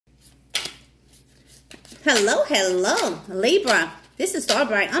Hello, hello, Libra. This is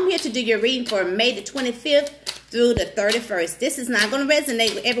Starbright. I'm here to do your reading for May the 25th through the 31st. This is not going to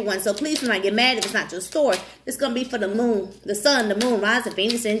resonate with everyone, so please do not get mad if it's not your story. This is going to be for the moon, the sun, the moon, rising,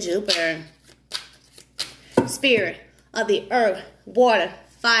 Venus, and Jupiter. Spirit of the earth, water,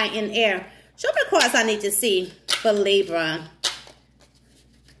 fire, and air. Show me the cards I need to see for Libra.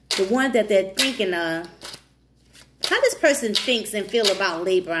 The one that they're thinking of. How this person thinks and feel about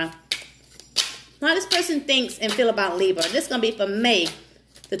Libra. How this person thinks and feel about Libra. This is going to be for May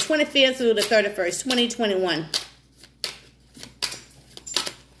the 25th through the 31st, 2021.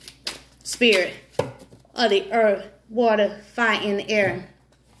 Spirit of the earth, water, fire, and air.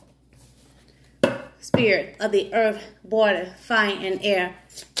 Spirit of the earth, water, fire, and air.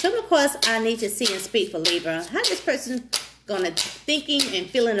 Some of the cards I need to see and speak for Libra. How this person gonna thinking and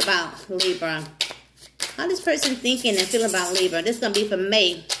feeling about Libra? How this person thinking and feeling about Libra? This is gonna be for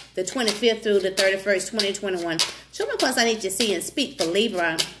May the 25th through the 31st, 2021. Show me the cards I need to see and speak for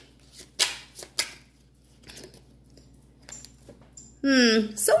Libra.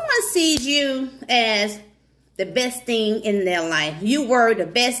 Someone sees you as the best thing in their life. You were the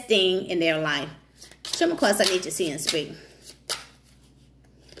best thing in their life. Show me the cards I need to see and speak.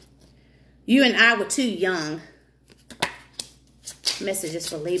 You and I were too young. Messages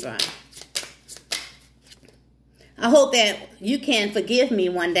for Libra. I hope that you can forgive me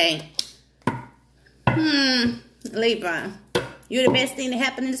one day. Libra. You're the best thing that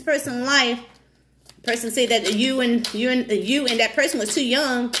happened in this person's life. The person said that you and that person was too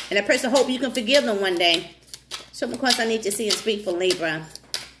young, and that person hope you can forgive them one day. Show me the cards I need to see and speak for Libra.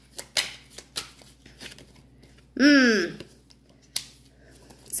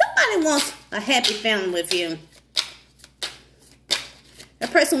 Somebody wants a happy family with you. That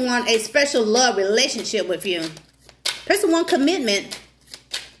person wants a special love relationship with you. Person wants commitment.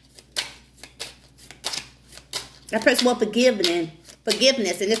 That person wants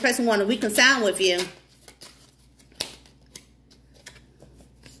forgiveness, and this person wants to reconcile with you.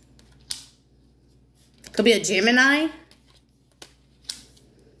 Could be a Gemini.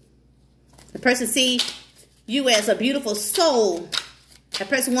 The person sees you as a beautiful soul. That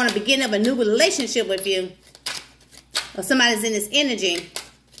person wants to begin of a new relationship with you. Or somebody's in this energy.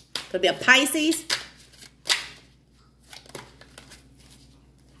 Could be a Pisces.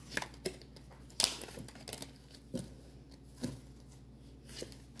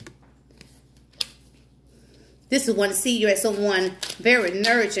 This is one to see you as someone very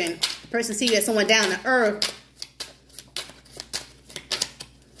nurturing. The person see you as someone down to earth.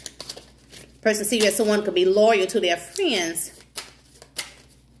 The person see you as someone who could be loyal to their friends.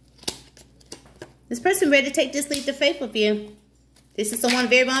 This person ready to take this leap of faith with you. This is someone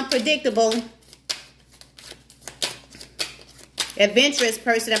very unpredictable. Adventurous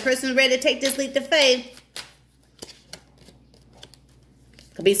person. That person ready to take this leap of faith.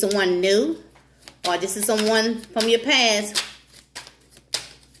 Could be someone new. Or this is someone from your past.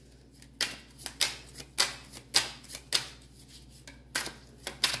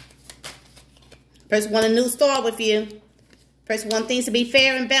 Person want a new start with you. Person want things to be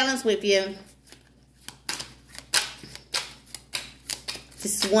fair and balanced with you.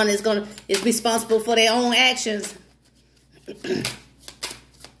 This is one is responsible for their own actions.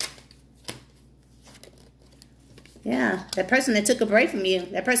 Yeah, that person that took a break from you.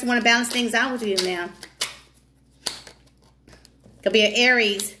 That person want to balance things out with you now. Could be an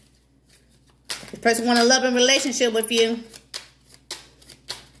Aries. This person want a loving relationship with you.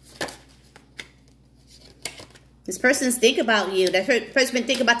 This person's thinking about you. That person been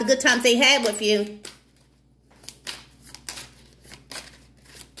thinking about the good times they had with you.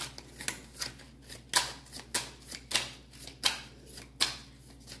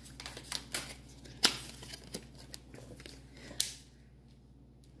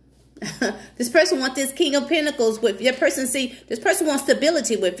 This person wants this King of Pentacles with you. This person wants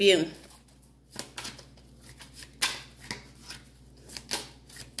stability with you.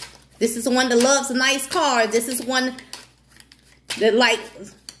 This is the one that loves a nice car. This is one that like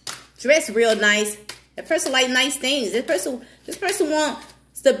dress real nice. That person like nice things. This person wants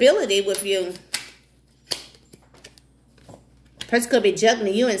stability with you. The person could be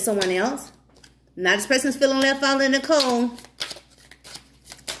juggling you and someone else. Now this person's feeling left out in the cold.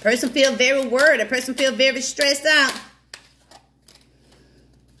 Person feel very worried. A person feel very stressed out.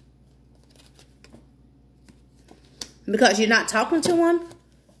 Because you're not talking to them.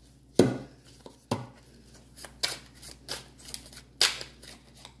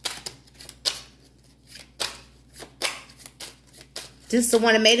 This is the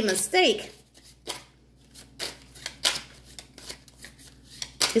one that made a mistake.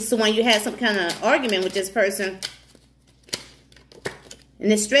 This is the one you had some kind of argument with this person.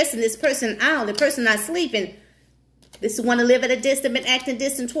 And it's stressing this person out. The person not sleeping. This is one to live at a distance, been acting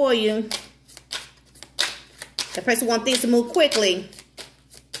distant toward you. The person wants things to move quickly.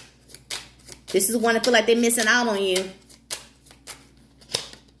 This is one that feel like they're missing out on you.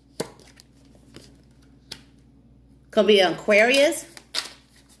 Could be an Aquarius.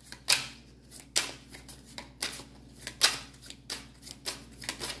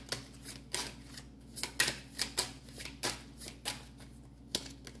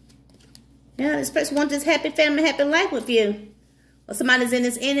 Yeah, this person wants this happy family, happy life with you. Or somebody's in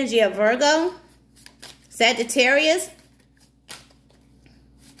this energy of Virgo, Sagittarius.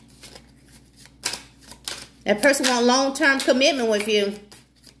 That person wants long-term commitment with you.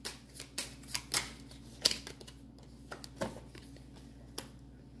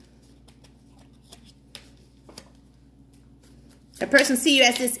 That person see you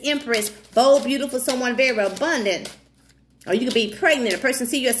as this empress, bold, beautiful, someone very abundant. Or you could be pregnant. A person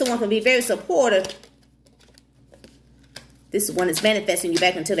see you as someone who can be very supportive. This is one that's manifesting you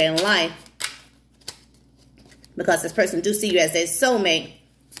back into their life. Because this person do see you as their soulmate.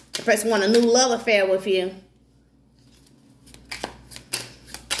 The person want a new love affair with you.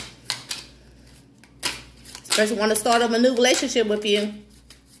 This person want to start up a new relationship with you.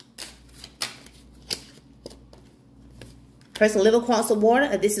 Person live across the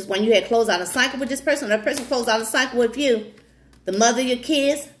water. This is when you had closed out a cycle with this person. Or that person closed out a cycle with you. The mother of your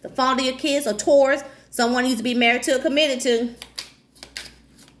kids, the father of your kids, or Taurus. Someone needs to be married to or committed to.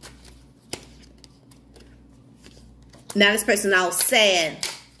 Now this person all sad.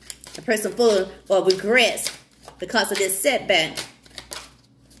 The person full of regrets because of this setback.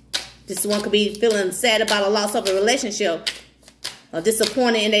 This one could be feeling sad about a loss of a relationship. Or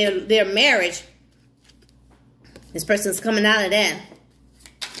disappointed in their marriage. This person's coming out of that.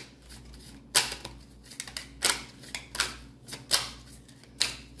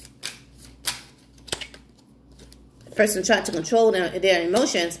 The person trying to control their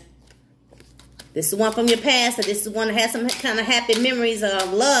emotions. This is one from your past. Or this is one that has some kind of happy memories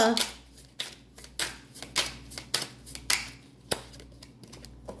of love.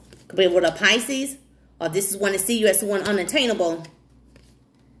 Could be with a Pisces. Or this is one to see you as someone unattainable.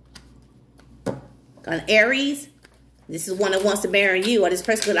 An Aries. This is one that wants to marry you, or this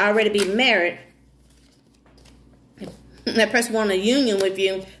person could already be married. That person wants a union with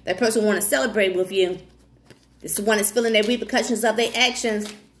you. That person wants to celebrate with you. This is one that's feeling the repercussions of their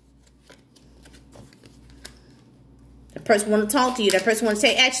actions. That person wants to talk to you. That person wants to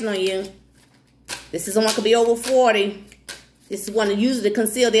take action on you. This is someone could be over 40. This is one that uses to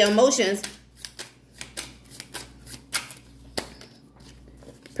conceal their emotions.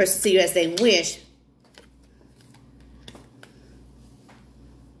 Person see you as they wish.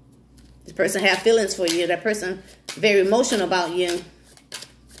 This person have feelings for you. That person is very emotional about you.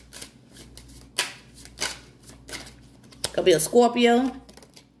 Could be a Scorpio.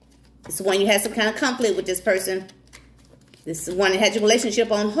 This is one you had some kind of conflict with this person. This is one that had your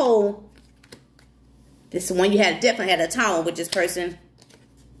relationship on hold. This is one you definitely had a tower with this person.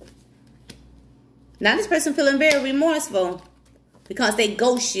 Now this person feeling very remorseful because they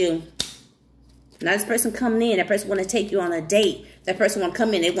ghost you. Now this person coming in, that person want to take you on a date. That person want to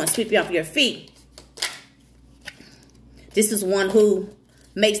come in, they want to sweep you off your feet. This is one who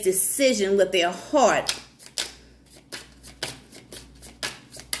makes decision with their heart.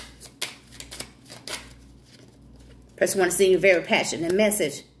 Person want to send you a very passionate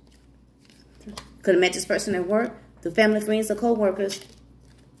message. Could have met this person at work, through family, friends, or co-workers.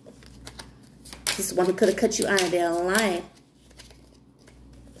 This is one who could have cut you out of their life.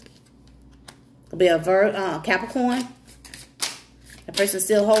 Could be a Capricorn. That person's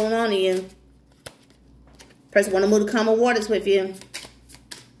still holding on to you. Person want to move to calmer waters with you.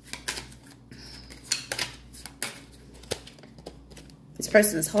 This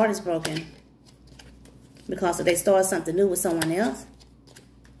person's heart is broken because if they start something new with someone else.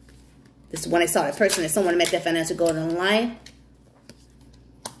 This is when they saw that person as someone to make their financial goal in life.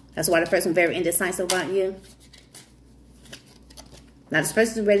 That's why the person is very indecisive about you. Now this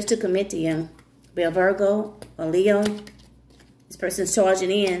person is ready to commit to you. Be a Virgo, a Leo. This person's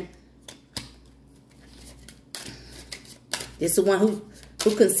charging in. This is the one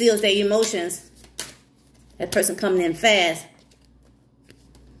who conceals their emotions. That person coming in fast.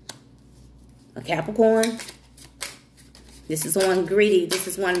 A Capricorn. This is one greedy. This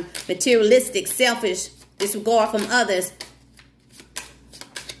is one materialistic, selfish, disregard from others.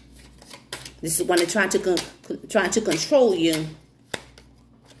 This is one that trying to control you.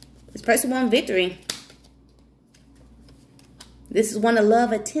 This person wants victory. This is one to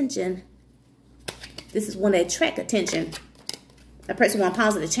love attention. This is one to attract attention. That person want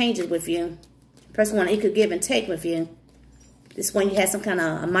positive changes with you. The person want equal give and take with you. This is when you have some kind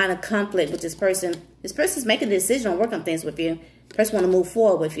of a minor conflict with this person. This person's making a decision on work on things with you. The person want to move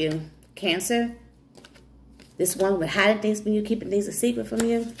forward with you. Cancer. This one with hiding things from you, keeping things a secret from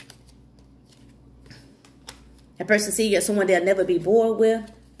you. That person see you as someone they'll never be bored with.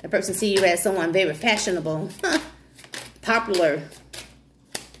 That person see you as someone very fashionable, popular.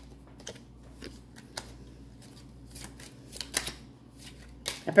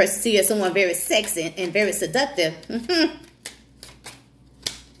 That person see you as someone very sexy and very seductive.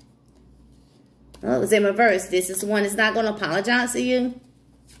 Oh, it's in reverse. This is one that's not going to apologize to you.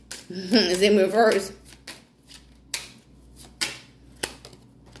 It's in reverse.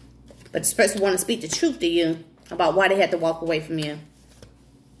 But this person want to speak the truth to you about why they had to walk away from you.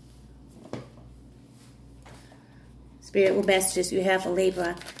 Spirit, what messages you have for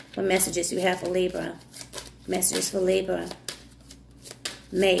Libra? What messages you have for Libra? Messages for Libra.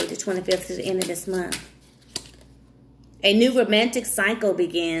 May the 25th to the end of this month. A new romantic cycle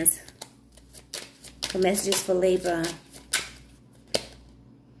begins. What messages for Libra?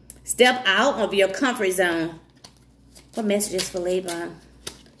 Step out of your comfort zone. What messages for Libra?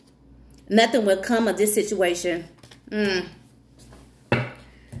 Nothing will come of this situation. If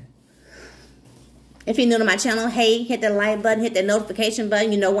you're new to my channel, hey, hit the like button, hit the notification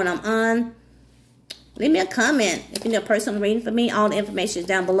button. You know when I'm on. Leave me a comment. If you need a personal reading for me, all the information is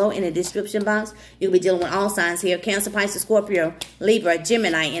down below in the description box. You'll be dealing with all signs here. Cancer, Pisces, Scorpio, Libra,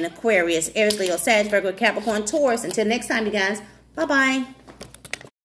 Gemini, and Aquarius, Aries, Leo, Sag, Virgo, Capricorn, Taurus. Until next time, you guys. Bye-bye.